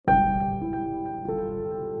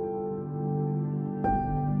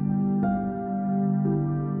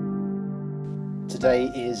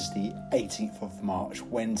Today is the 18th of March,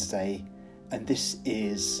 Wednesday, and this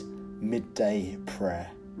is Midday Prayer,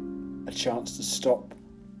 a chance to stop,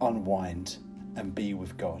 unwind, and be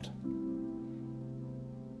with God.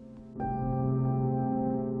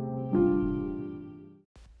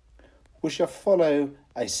 We shall follow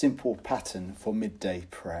a simple pattern for midday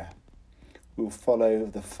prayer. We'll follow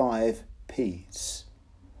the 5 P's: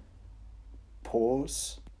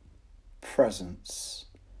 pause, presence,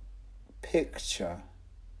 picture,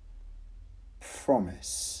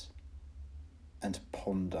 promise, and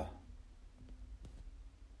ponder.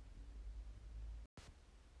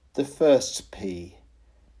 The first P,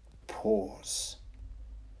 pause.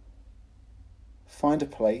 Find a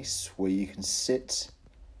place where you can sit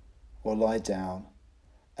or lie down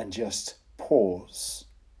and just pause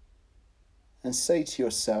and say to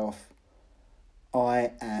yourself,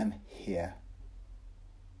 I am here.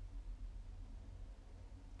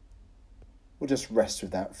 We'll just rest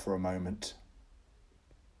with that for a moment.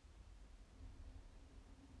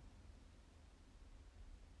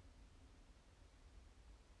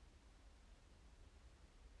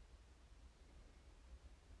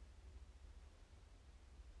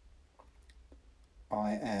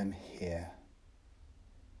 I am here.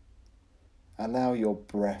 Allow your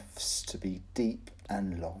breaths to be deep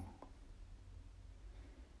and long.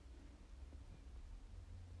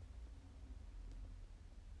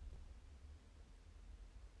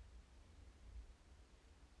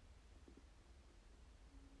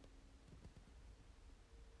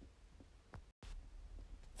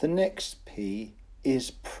 The next P is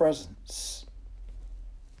presence.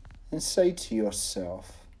 And say to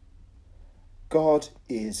yourself, God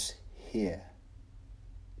is here.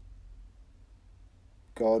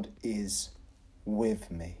 God is with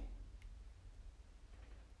me.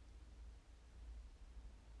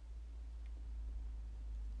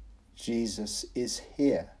 Jesus is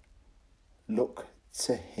here. Look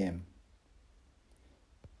to him.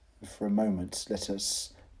 For a moment, let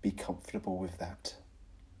us be comfortable with that.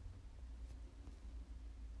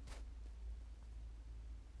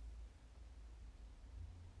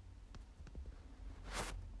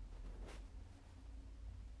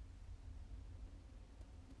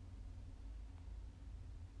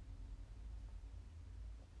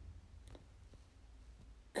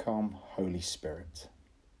 Come, Holy Spirit.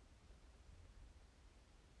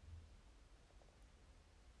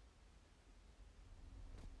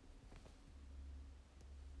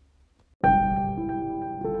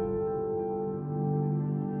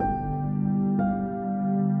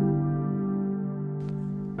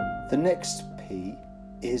 The next P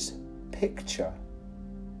is picture.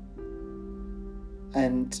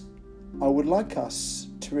 And I would like us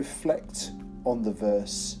to reflect on the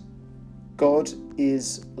verse, God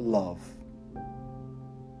is love.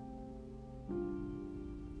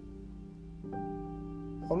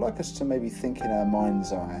 I'd like us to maybe think in our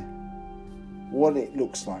mind's eye what it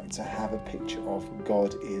looks like to have a picture of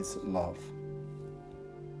God is love.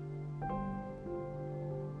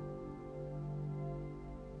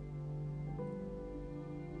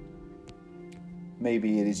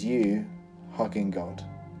 Maybe it is you hugging God,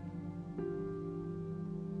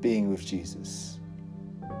 being with Jesus.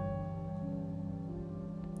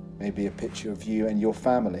 Maybe a picture of you and your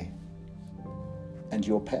family and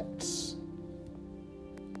your pets.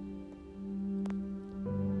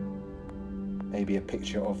 Maybe a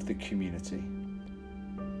picture of the community.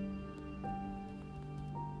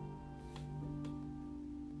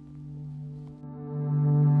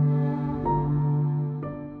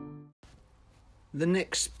 The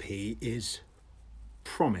next P is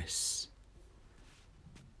promise.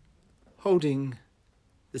 Holding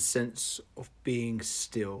the sense of being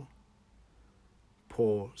still.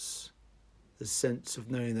 Pause. The sense of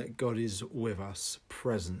knowing that God is with us.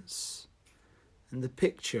 Presence. And the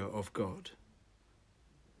picture of God.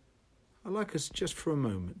 I'd like us just for a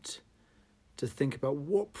moment to think about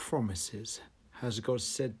what promises has God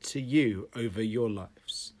said to you over your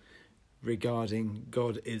lives regarding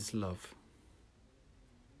God is love.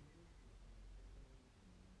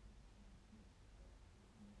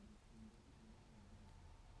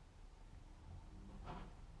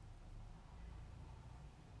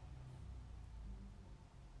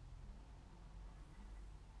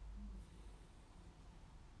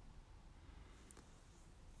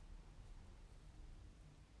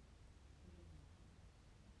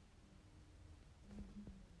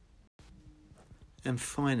 And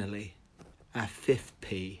finally, our 5th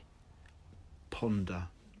P, ponder.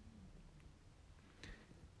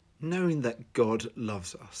 Knowing that God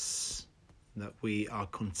loves us, that we are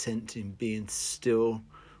content in being still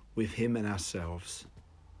with him and ourselves.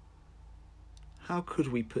 how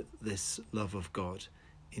could we put this love of God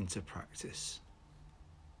into practice?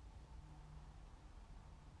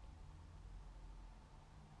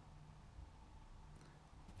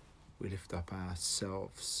 We lift up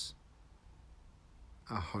ourselves,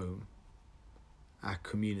 our home, our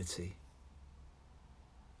community,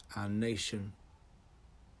 our nation,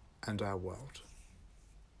 and our world.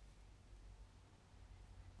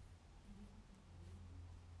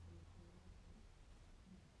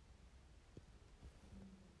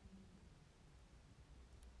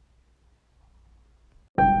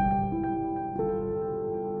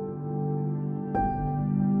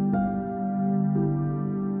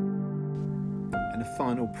 And a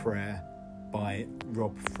final prayer by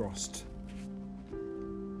Rob Frost.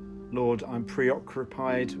 Lord, I'm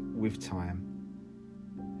preoccupied with time.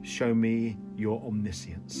 Show me your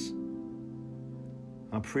omniscience.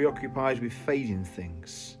 I'm preoccupied with fading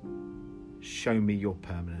things. Show me your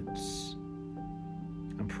permanence.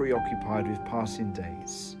 I'm preoccupied with passing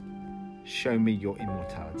days. Show me your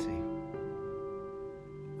immortality.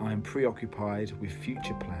 I am preoccupied with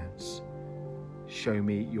future plans. Show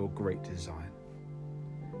me your great design.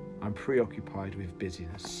 I'm preoccupied with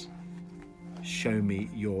busyness. Show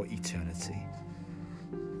me your eternity.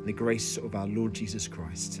 The grace of our Lord Jesus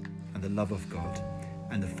Christ and the love of God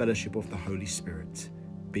and the fellowship of the Holy Spirit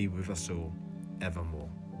be with us all evermore.